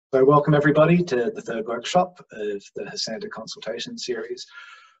So welcome everybody to the third workshop of the HeSANDA Consultation series.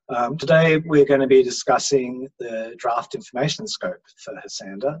 Today we're going to be discussing the draft information scope for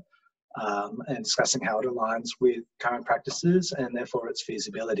HeSANDA and discussing how it aligns with current practices and therefore its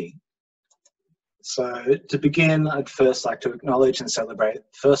feasibility. So to begin, I'd first like to acknowledge and celebrate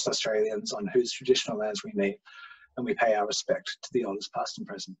first Australians on whose traditional lands we meet, and we pay our respect to the elders past and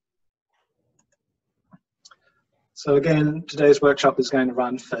present. So again, today's workshop is going to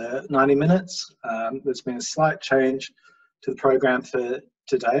run for 90 minutes. There's been a slight change to the program for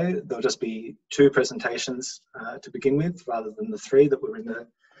today. There'll just be 2 presentations to begin with, rather than the 3 that were in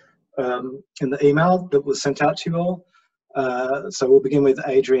the email that was sent out to you all. So we'll begin with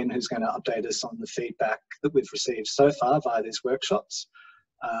Adrian, who's going to update us on the feedback that we've received so far via these workshops,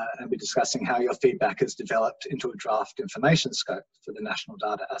 and be discussing how your feedback has developed into a draft information scope for the national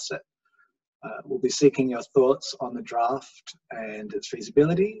data asset. We'll be seeking your thoughts on the draft and its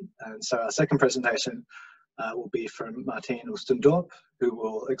feasibility. And so our second presentation will be from Martijn Oostendorp, who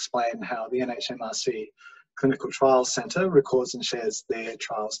will explain how the NHMRC Clinical Trials Centre records and shares their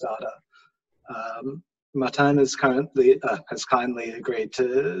trials data. Martijn has kindly agreed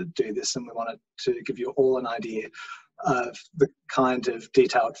to do this, and we wanted to give you all an idea of the kind of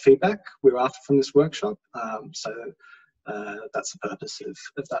detailed feedback we're after from this workshop. That's the purpose of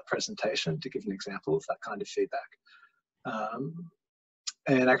that presentation, to give an example of that kind of feedback.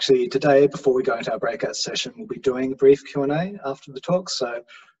 And actually today, before we go into our breakout session, we'll be doing a brief Q&A after the talk, so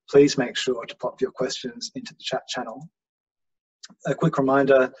please make sure to pop your questions into the chat channel. A quick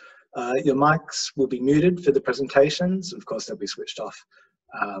reminder, your mics will be muted for the presentations. Of course, they'll be switched off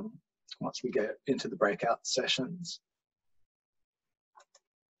once we get into the breakout sessions.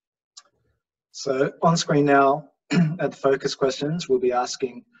 So on screen now, at the focus questions we'll be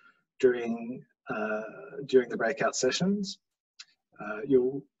asking during the breakout sessions.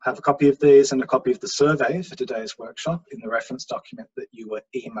 You'll have a copy of these and a copy of the survey for today's workshop in the reference document that you were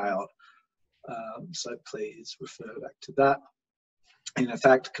emailed. So please refer back to that. And in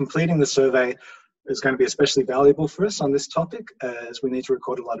fact, completing the survey is going to be especially valuable for us on this topic, as we need to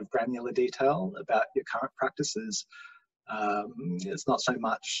record a lot of granular detail about your current practices. It's not so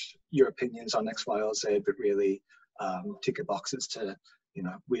much your opinions on X, Y, or Z, but really ticker boxes to, you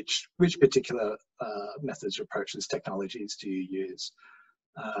know, which particular methods, approaches, technologies do you use.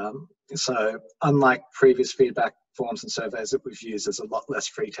 So unlike previous feedback forms and surveys that we've used, there's a lot less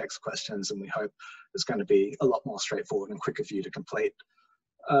free text questions, and we hope it's going to be a lot more straightforward and quicker for you to complete.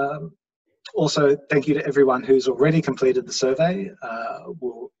 Also, thank you to everyone who's already completed the survey.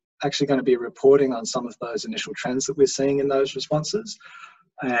 We're actually going to be reporting on some of those initial trends that we're seeing in those responses,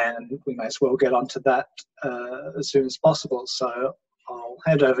 and we may as well get onto that as soon as possible. So I'll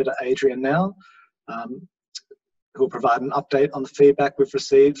hand over to Adrian now, who will provide an update on the feedback we've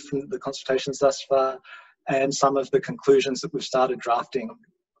received from the consultations thus far, and some of the conclusions that we've started drafting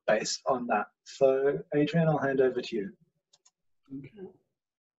based on that. So Adrian, I'll hand over to you. Okay.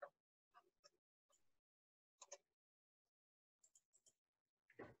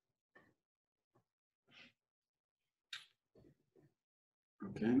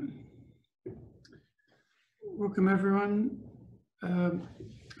 Okay. Welcome everyone.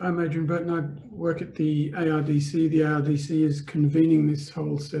 I'm Adrian Burton. I work at the ARDC. The ARDC is convening this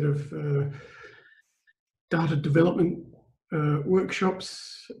whole set of data development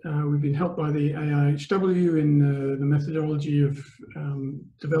workshops. We've been helped by the AIHW in the methodology of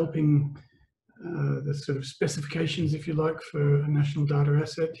developing the sort of specifications, if you like, for a national data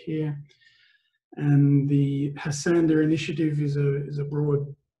asset here. And the HeSANDA initiative is a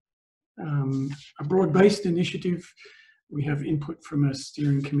broad-based initiative. We have input from a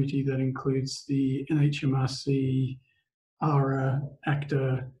steering committee that includes the NHMRC, ARA,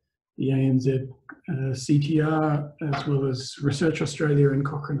 ACTA, the ANZ, CTR, as well as Research Australia and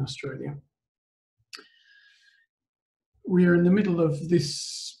Cochrane Australia. We are in the middle of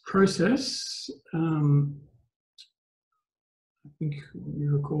this process. I think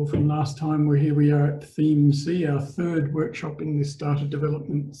you recall from last time, here we are at Theme C, our third workshop in this data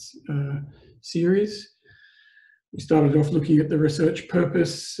development series. We started off looking at the research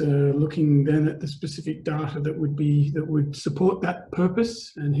purpose, looking then at the specific data that would support that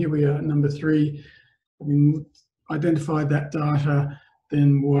purpose. And here we are at number 3. Having identified that data,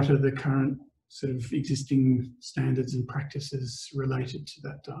 then what are the current sort of existing standards and practices related to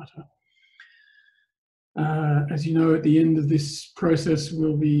that data? As you know, at the end of this process,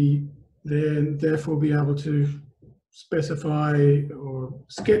 we'll be therefore be able to specify or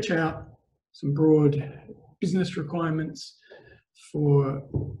sketch out some broad business requirements for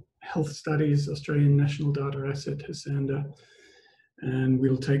health studies, Australian National Data Asset, HeSANDA, And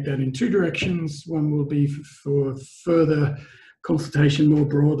we'll take that in two directions. One will be for further consultation more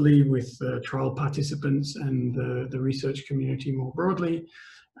broadly with trial participants and the research community more broadly,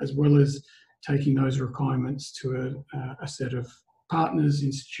 as well as taking those requirements to a set of partners,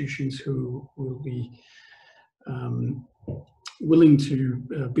 institutions who will be willing to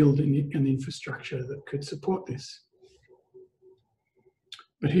build an infrastructure that could support this.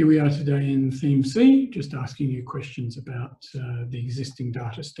 But here we are today in Theme C, just asking you questions about the existing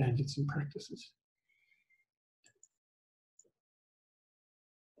data standards and practices.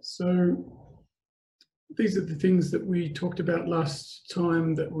 So these are the things that we talked about last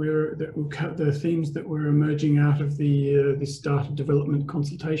time that the themes that were emerging out of this data development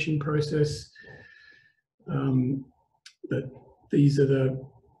consultation process. That these are the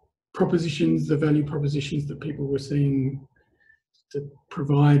propositions, the value propositions that people were seeing to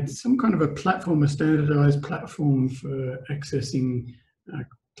provide some kind of a platform, a standardized platform for accessing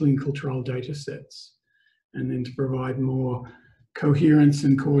clinical trial data sets, and then to provide more coherence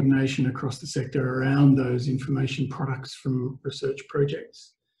and coordination across the sector around those information products from research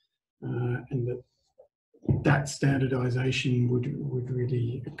projects, and that standardization would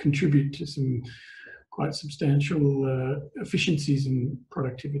really contribute to some quite substantial efficiencies and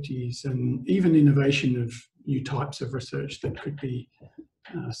productivities, and even innovation of new types of research that could be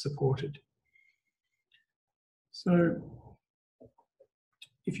supported. So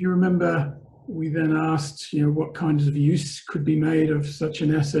if you remember, we then asked, what kinds of use could be made of such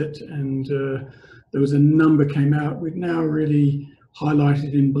an asset, and there was a number came out. We've now really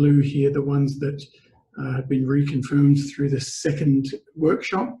highlighted in blue here the ones that have been reconfirmed through the second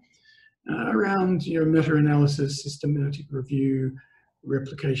workshop around meta-analysis, systematic review,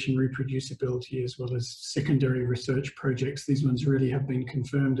 replication, reproducibility, as well as secondary research projects. These ones really have been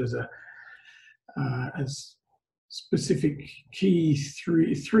confirmed as specific key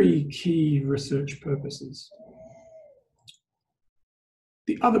three key research purposes.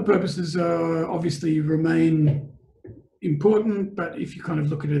 The other purposes obviously remain important, but if you kind of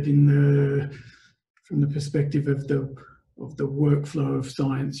look at it from the perspective of the workflow of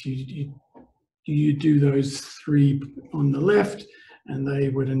science, you do those three on the left, and they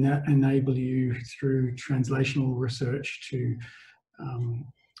would enable you through translational research to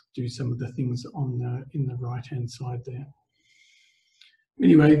do some of the things in the right-hand side there.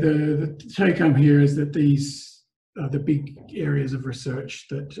 Anyway, the take-home here is that these are the big areas of research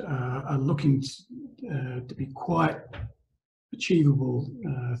that are looking to be quite achievable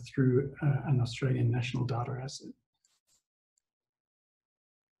through an Australian national data asset.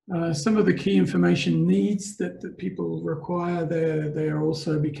 Some of the key information needs that people require, they are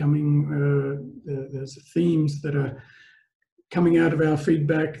also becoming, there's themes that are coming out of our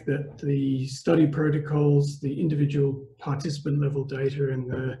feedback, that the study protocols, the individual participant level data,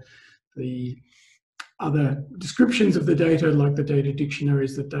 and the other descriptions of the data, like the data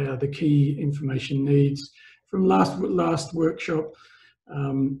dictionaries, that they are the key information needs. From last workshop,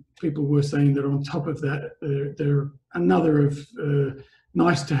 people were saying that on top of that, there are another of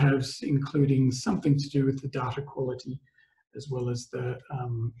nice to haves, including something to do with the data quality, as well as the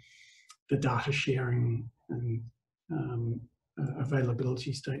data sharing and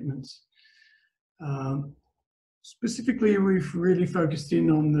availability statements. Specifically, we've really focused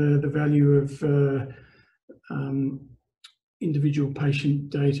in on the value of individual patient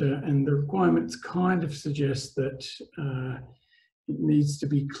data, and the requirements kind of suggest that it needs to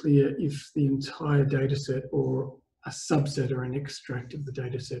be clear if the entire data set or a subset or an extract of the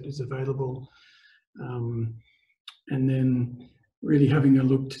data set is available, and then really having a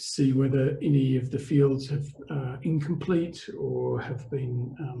look to see whether any of the fields have incomplete or have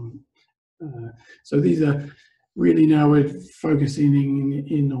been, so these are really now we're focusing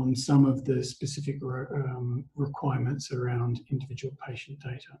in on some of the specific requirements around individual patient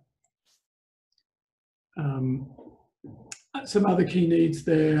data. Some other key needs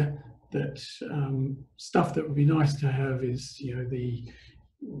there, that stuff that would be nice to have is,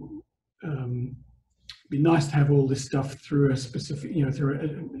 be nice to have all this stuff through a specific,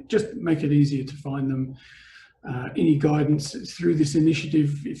 just make it easier to find them. Any guidance through this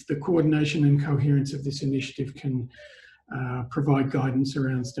initiative, if the coordination and coherence of this initiative can provide guidance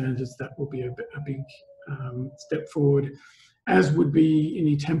around standards, that will be a big step forward, as would be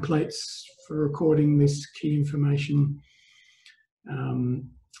any templates for recording this key information.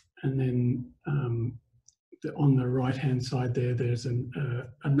 And then on the right-hand side there's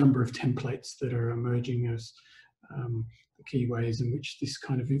a number of templates that are emerging as the key ways in which this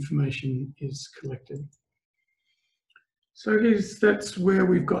kind of information is collected. So that's where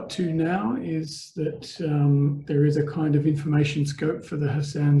we've got to now, is that there is a kind of information scope for the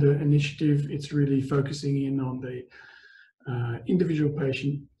HeSANDA initiative. It's really focusing in on the individual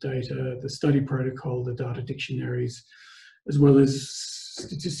patient data, the study protocol, the data dictionaries, as well as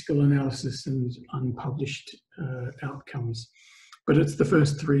statistical analysis and unpublished outcomes. But it's the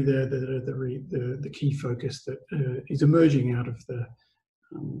first three there that are the key focus that is emerging out of the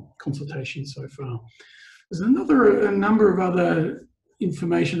consultation so far. There's a number of other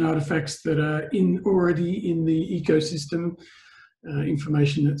information artifacts that are already in the ecosystem,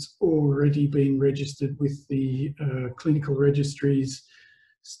 information that's already been registered with the clinical registries,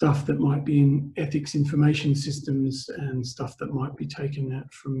 stuff that might be in ethics information systems, and stuff that might be taken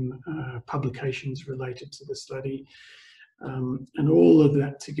out from publications related to the study. And all of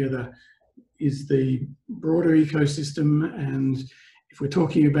that together is the broader ecosystem. And if we're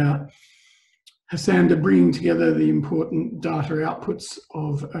talking about HeSANDA bringing together the important data outputs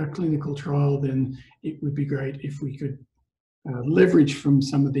of a clinical trial, then it would be great if we could leverage from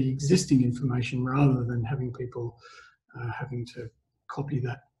some of the existing information rather than having people having to copy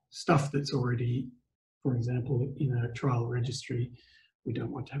that stuff that's already, for example, in a trial registry. We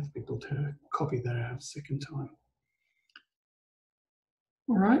don't want to have people to copy that out a second time.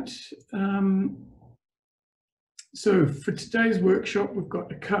 All right. So for today's workshop, we've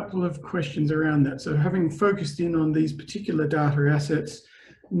got a couple of questions around that. So having focused in on these particular data assets,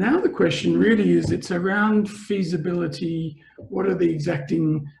 now the question really is, it's around feasibility. What are the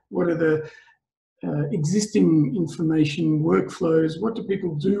existing information workflows? What do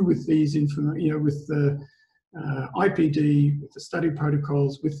people do with these with the IPD, with the study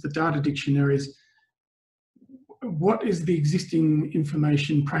protocols, with the data dictionaries? What is the existing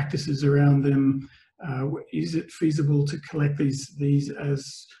information practices around them? Is it feasible to collect these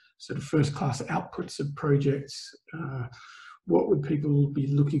as sort of first-class outputs of projects? What would people be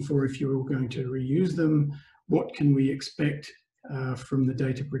looking for if you were going to reuse them? What can we expect from the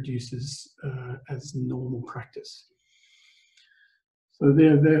data producers as normal practice? So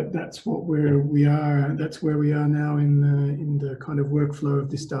that's where we are. That's where we are now in the kind of workflow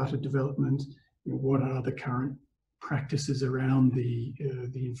of this data development. What are the current practices around the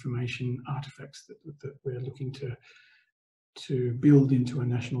information artifacts that we're looking to build into a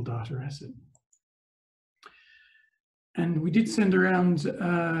national data asset? And we did send around,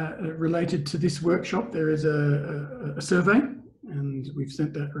 related to this workshop, there is a survey, and we've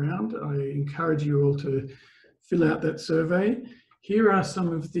sent that around. I encourage you all to fill out that survey. Here are some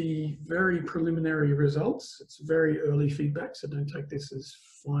of the very preliminary results. It's very early feedback, so don't take this as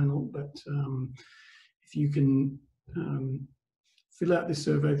final, but if you can fill out this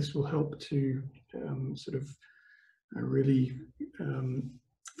survey, this will help to really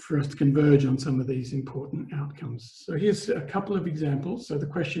for us to converge on some of these important outcomes. So here's a couple of examples. So the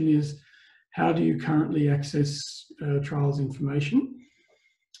question is, how do you currently access trials information?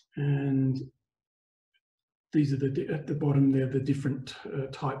 And these are at the bottom there, the different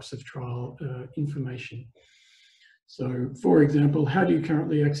types of trial information. So for example, how do you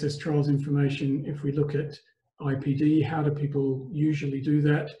currently access trials information? If we look at IPD, how do people usually do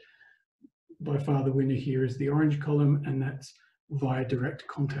that? By far the winner here is the orange column, and that's via direct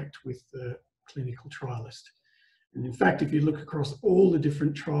contact with the clinical trialist. And in fact, if you look across all the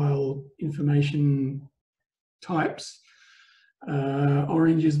different trial information types,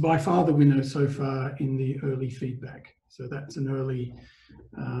 orange is by far the winner so far in the early feedback. So that's an early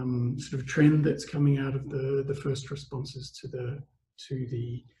sort of trend that's coming out of the first responses to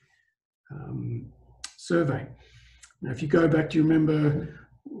the survey. Now, if you go back, do you remember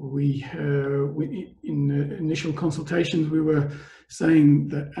we in the initial consultations, we were saying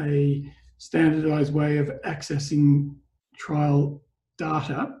that a standardized way of accessing trial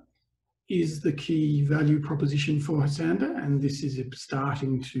data is the key value proposition for HeSANDA, and this is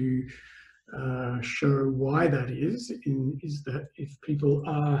starting to show why that is that if people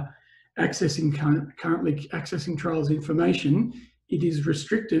are currently accessing trials information, it is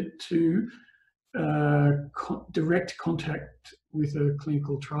restricted to direct contact with a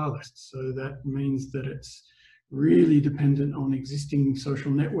clinical trialist. So that means that it's really dependent on existing social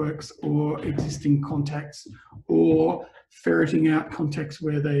networks or existing contacts, or ferreting out contacts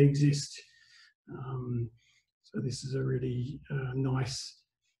where they exist. So this is a really nice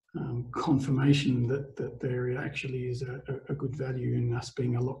confirmation that there actually is a good value in us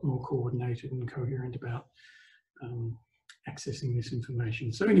being a lot more coordinated and coherent about accessing this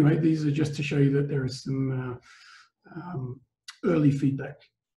information. So anyway, these are just to show you that there is some early feedback.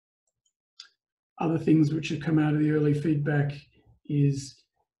 Other things which have come out of the early feedback is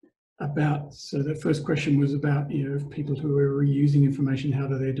about, so the first question was about, people who are reusing information, how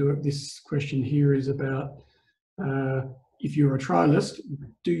do they do it? This question here is about, if you're a trialist,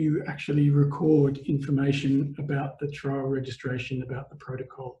 do you actually record information about the trial registration, about the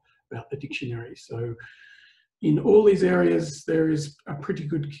protocol, about the dictionary? So in all these areas, there is a pretty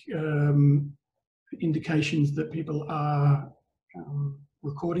good indications that people are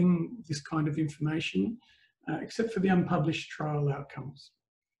recording this kind of information, except for the unpublished trial outcomes.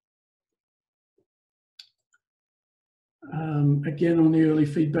 Again, on the early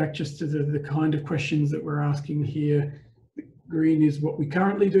feedback, just to the kind of questions that we're asking here, green is what we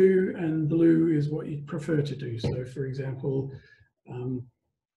currently do and blue is what you'd prefer to do. So for example,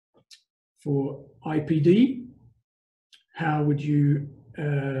 for IPD, how would you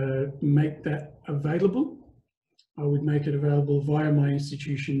make that available? I would make it available via my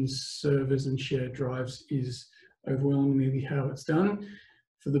institution's servers and shared drives is overwhelmingly how it's done.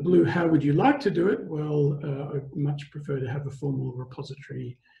 For the blue, how would you like to do it? Well, I'd much prefer to have a formal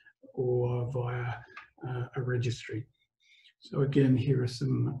repository or via a registry. So again, here are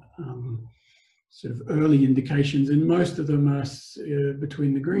some sort of early indications, and most of them are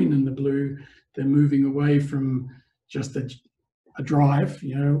between the green and the blue. They're moving away from just a drive,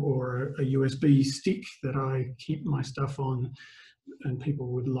 or a USB stick that I keep my stuff on, and people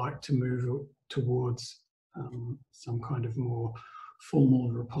would like to move towards some kind of more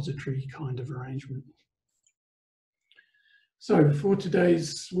formal repository kind of arrangement. So for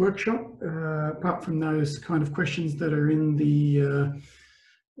today's workshop, apart from those kind of questions that are in the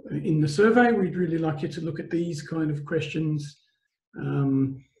survey, we'd really like you to look at these kind of questions.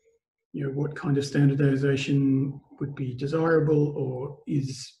 What kind of standardization would be desirable or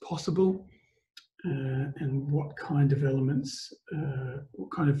is possible, and what kind of elements,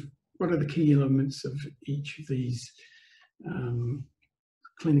 what are the key elements of each of these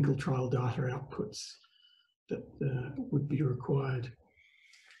clinical trial data outputs that would be required.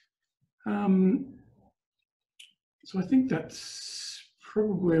 So I think that's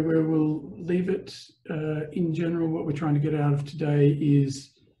probably where we'll leave it. In general, what we're trying to get out of today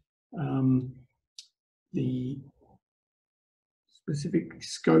is the specific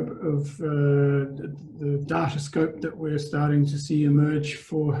scope of the data scope that we're starting to see emerge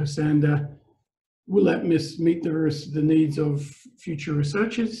for HeSANDA. Will that meet the needs of future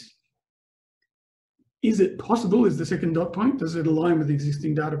researchers? Is it possible, is the second dot point, does it align with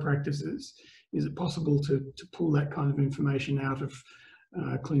existing data practices? Is it possible to pull that kind of information out of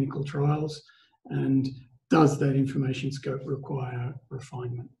clinical trials? And does that information scope require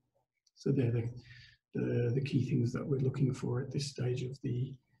refinement? So they're the key things that we're looking for at this stage of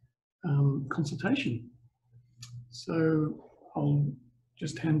the consultation. So I'll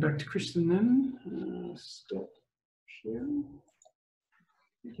just hand back to Kristen then. Stop sharing.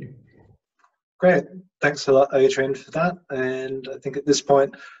 Thank you. Great, thanks a lot, Adrian, for that. And I think at this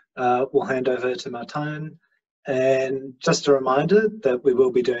point, we'll hand over to Martijn. And just a reminder that we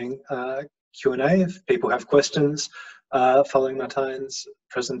will be doing Q&A. If people have questions following Martijn's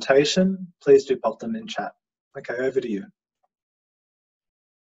presentation, please do pop them in chat. Okay, over to you.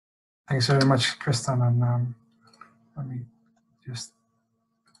 Thanks very much, Kristen. And let me just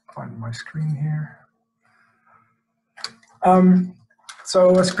find my screen here.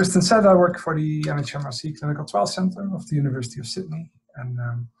 So as Kristen said, I work for the NHMRC Clinical Trial Center of the University of Sydney, and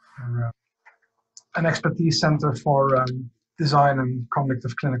we're an expertise center for design and conduct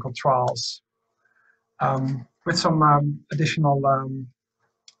of clinical trials, with some additional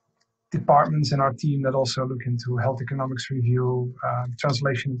departments in our team that also look into health economics review,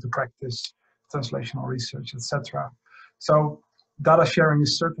 translation into practice, translational research, etc. So data sharing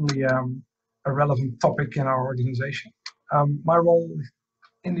is certainly a relevant topic in our organization. My role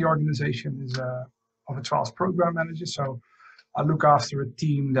in the organization is of a trials program manager, so I look after a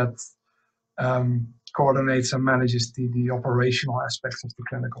team that coordinates and manages the operational aspects of the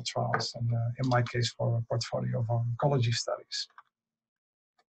clinical trials, and in my case for a portfolio of oncology studies.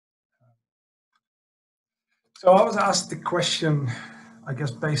 So I was asked the question, I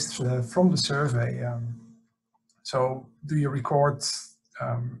guess, based from the survey. So do you record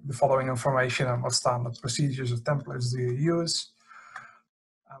the following information, and what standard procedures or templates do you use?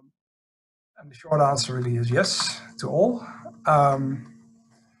 And the short answer really is yes to all.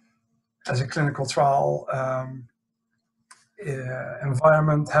 As a clinical trial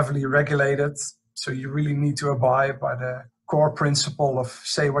environment, heavily regulated, so you really need to abide by the core principle of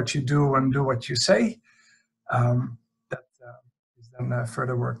say what you do and do what you say. That is then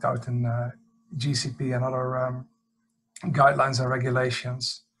further worked out in GCP and other guidelines and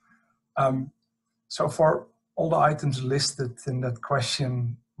regulations. So for all the items listed in that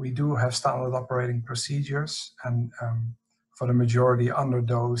question, we do have standard operating procedures, and for the majority under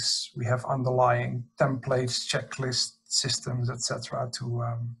those, we have underlying templates, checklists, systems, etc. to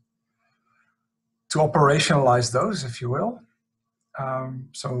operationalize those, if you will.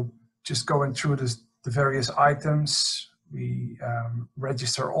 So just going through the various items, we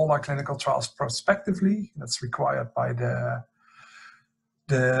register all our clinical trials prospectively. That's required by the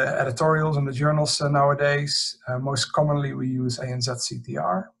editorials and the journals nowadays. Most commonly, we use ANZ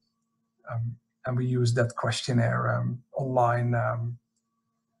CTR, and we use that questionnaire online.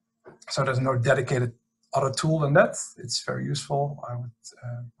 So there's no dedicated other tool than that. It's very useful. I would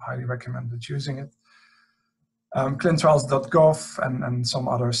highly recommend using it. Clinicaltrials.gov and some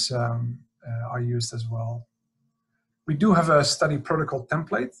others are used as well. We do have a study protocol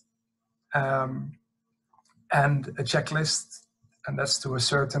template and a checklist, and that's to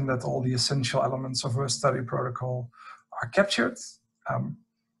ascertain that all the essential elements of a study protocol are captured.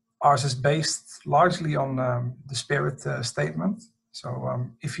 Ours is based largely on the spirit statement. So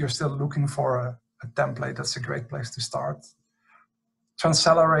if you're still looking for a template, that's a great place to start.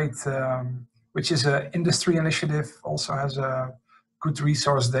 Transcelerate, which is an industry initiative, also has a good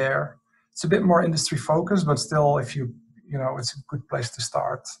resource there. It's a bit more industry focused, but still, if you know, it's a good place to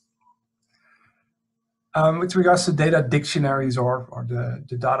start. With regards to data dictionaries or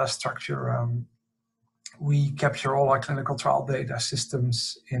the data structure, we capture all our clinical trial data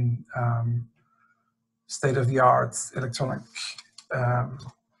systems in state-of-the-art electronic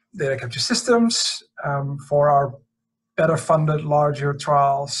data capture systems. For our better funded, larger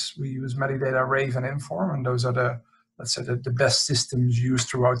trials, we use Medidata, Rave, and Inform, and those are the, let's say, the best systems used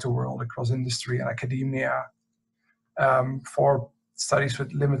throughout the world across industry and academia. For studies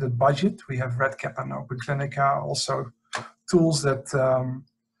with limited budget, we have RedCap and OpenClinica, also tools that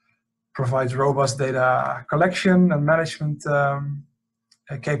provide robust data collection and management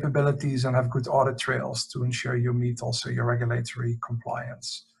capabilities and have good audit trails to ensure you meet also your regulatory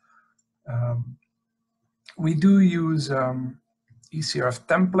compliance. We do use ECRF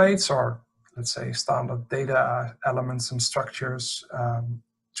templates, or let's say standard data elements and structures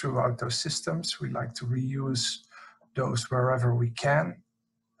throughout those systems. We like to reuse those wherever we can.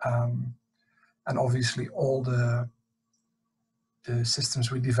 And obviously all the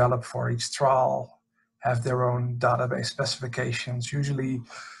systems we develop for each trial have their own database specifications, usually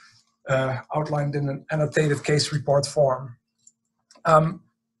outlined in an annotated case report form.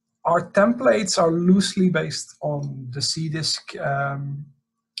 Our templates are loosely based on the CDISC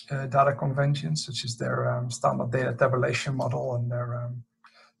data conventions, such as their standard data tabulation model and their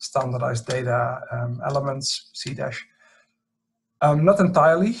standardized data elements, C-dash. Not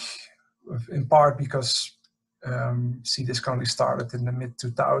entirely, in part because CDISC only started in the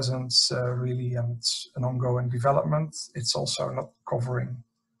mid-2000s, really, and it's an ongoing development. It's also not covering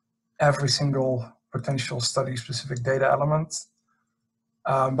every single potential study-specific data element.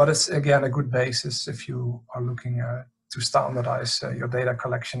 But it's, again, a good basis if you are looking to standardize your data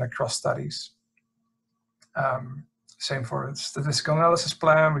collection across studies. Same for a statistical analysis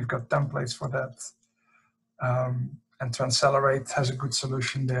plan. We've got templates for that. And Transcelerate has a good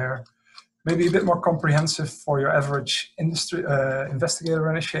solution there. Maybe a bit more comprehensive for your average industry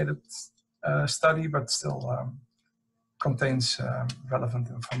investigator-initiated study, but still contains relevant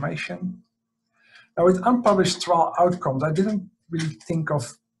information. Now, with unpublished trial outcomes, I didn't really think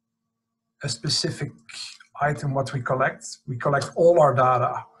of a specific item what we collect. We collect all our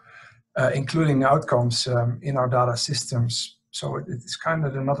data, including outcomes in our data systems. So it's kind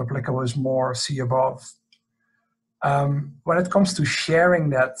of not applicable, is more see above. When it comes to sharing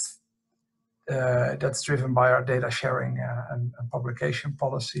that, that's driven by our data sharing and publication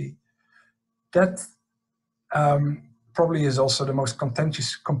policy. That probably is also the most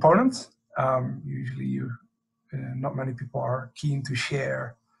contentious component. Usually not many people are keen to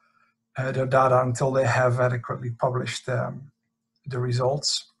share their data until they have adequately published the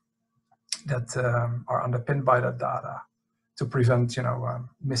results that are underpinned by that data, to prevent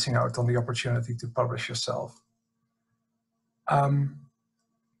missing out on the opportunity to publish yourself.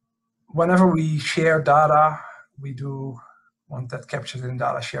 Whenever we share data, we do want that captured in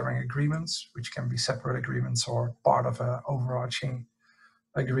data sharing agreements, which can be separate agreements or part of an overarching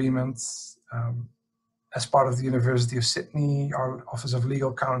agreement. As part of the University of Sydney, our Office of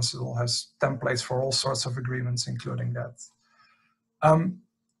Legal Counsel has templates for all sorts of agreements, including that.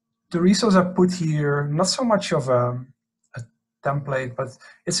 The resource I put here, not so much of a template, but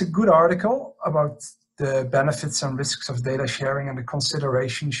it's a good article about the benefits and risks of data sharing and the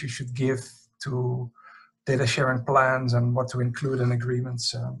considerations you should give to data sharing plans and what to include in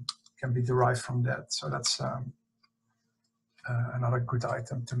agreements can be derived from that. So that's another good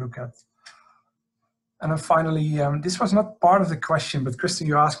item to look at. And then finally, this was not part of the question, but Kristen,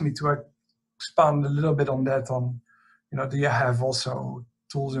 you asked me to expand a little bit on that, on, do you have also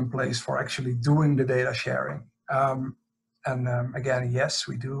tools in place for actually doing the data sharing? Again, yes,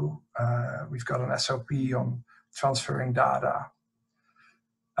 we do. We've got an SOP on transferring data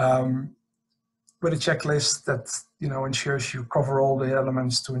with a checklist that ensures you cover all the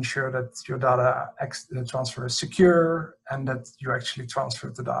elements to ensure that your data transfer is secure and that you actually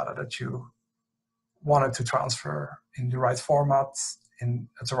transfer the data that you wanted to transfer in the right format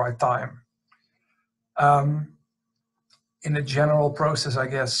at the right time. In a general process, I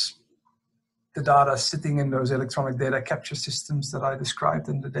guess, the data sitting in those electronic data capture systems that I described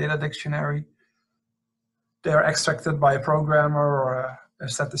in the data dictionary, they're extracted by a programmer or a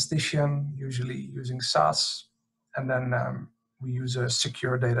statistician, usually using SAS. And then we use a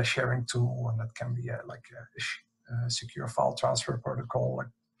secure data sharing tool, and that can be like a secure file transfer protocol, like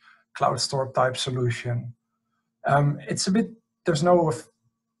cloud store type solution. It's a bit, there's no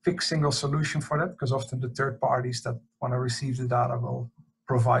fixed single solution for that, because often the third parties that want to receive the data will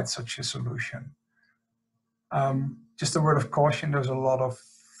provide such a solution. Just a word of caution, there's a lot of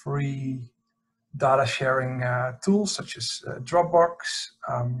free data sharing tools such as Dropbox,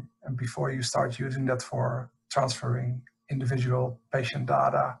 and before you start using that for transferring individual patient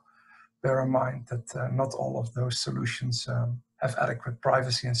data, bear in mind that not all of those solutions have adequate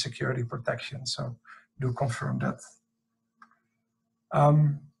privacy and security protection, so do confirm that.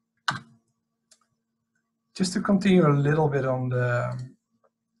 Just to continue a little bit on the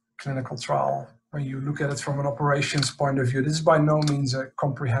clinical trial, when you look at it from an operations point of view, this is by no means a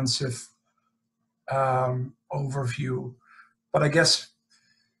comprehensive overview, but I guess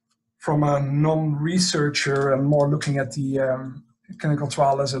from a non-researcher and more looking at the clinical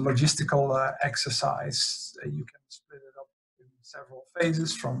trial as a logistical exercise, you can split it up in several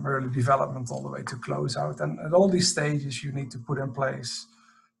phases, from early development all the way to closeout. And at all these stages, you need to put in place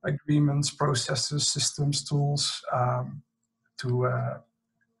agreements, processes, systems, tools to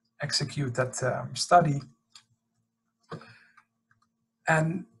execute that study.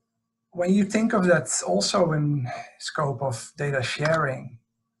 And when you think of that also in scope of data sharing,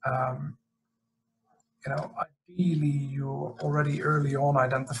 ideally you already early on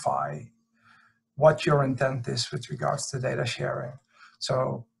identify what your intent is with regards to data sharing.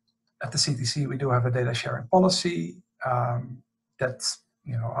 So at the CTC, we do have a data sharing policy that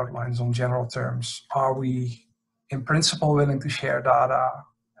outlines on general terms, are we in principle willing to share data?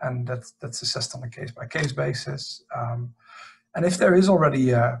 And that's assessed on a case-by-case basis. And if there is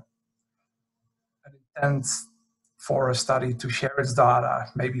already an intent for a study to share its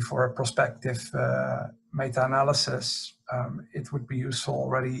data, maybe for a prospective meta-analysis, it would be useful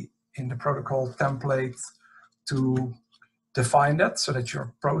already in the protocol template to define that, so that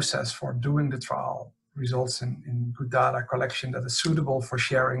your process for doing the trial results in good data collection that is suitable for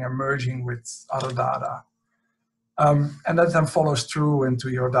sharing and merging with other data. And that then follows through into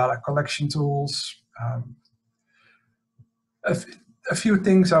your data collection tools. A few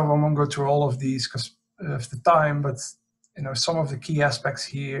things, I won't go through all of these because of the time, but some of the key aspects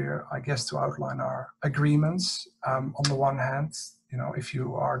here, I guess, to outline are agreements. On the one hand, if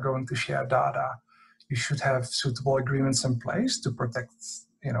you are going to share data, you should have suitable agreements in place to protect,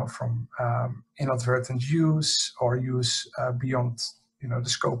 from inadvertent use or use beyond, the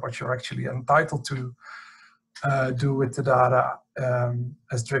scope what you're actually entitled to do with the data,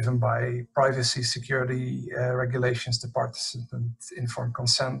 as driven by privacy, security regulations, the participant informed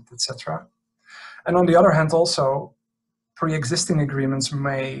consent, etc. And on the other hand, also, pre-existing agreements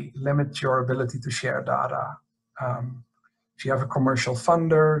may limit your ability to share data. If you have a commercial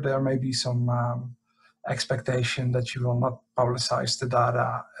funder, there may be some expectation that you will not publicize the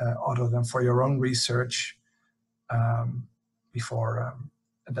data other than for your own research before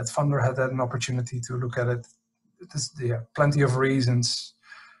that funder had an opportunity to look at it. There are plenty of reasons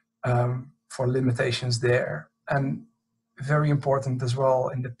for limitations there. And very important as well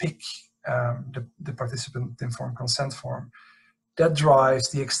in the PIC, the participant informed consent form, that drives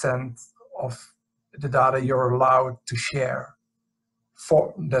the extent of the data you're allowed to share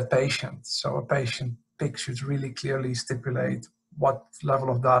for that patient. So a patient PIC should really clearly stipulate what level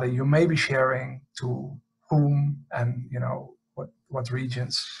of data you may be sharing, to whom, and what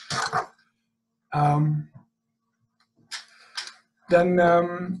regions. Then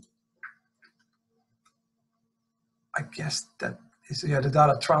I guess that is, the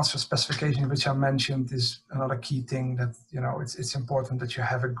data transfer specification, which I mentioned, is another key thing that, it's important that you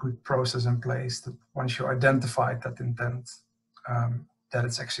have a good process in place, that once you identify that intent, that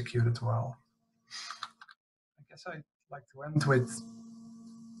it's executed well. I guess I like to end with,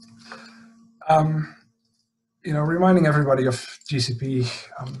 reminding everybody of GCP.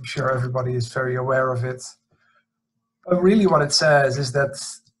 I'm sure everybody is very aware of it. But really what it says is that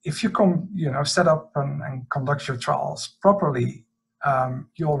if you set up and conduct your trials properly,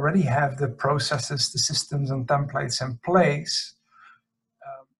 you already have the processes, the systems and templates in place,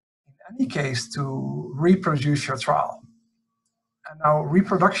 in any case, to reproduce your trial. And now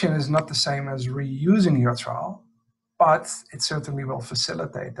reproduction is not the same as reusing your trial, but it certainly will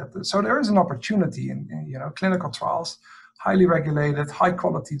facilitate that. So there is an opportunity in clinical trials, highly regulated, high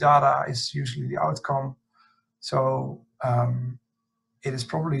quality data is usually the outcome. So it is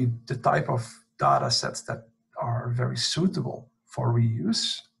probably the type of data sets that are very suitable for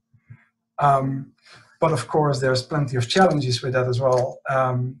reuse. But of course, there's plenty of challenges with that as well,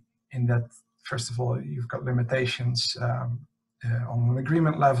 in that, first of all, you've got limitations on an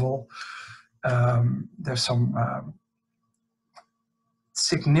agreement level. There's some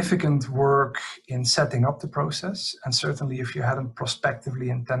significant work in setting up the process, and certainly if you hadn't prospectively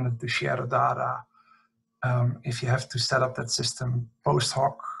intended to share the data, if you have to set up that system post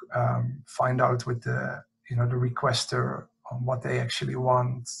hoc, find out with the requester on what they actually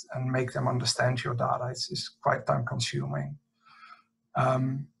want and make them understand your data, it's quite time consuming.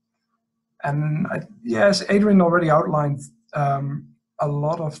 And as Adrian already outlined, a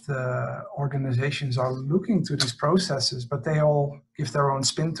lot of the organizations are looking to these processes, but they all give their own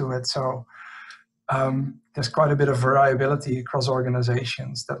spin to it. So there's quite a bit of variability across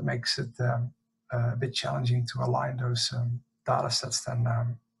organizations that makes it a bit challenging to align those data sets then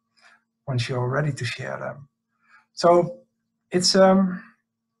once you're ready to share them. So it's an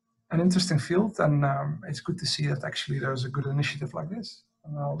interesting field, and it's good to see that actually there's a good initiative like this.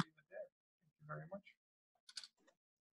 And I'll leave it there. Thank you very much.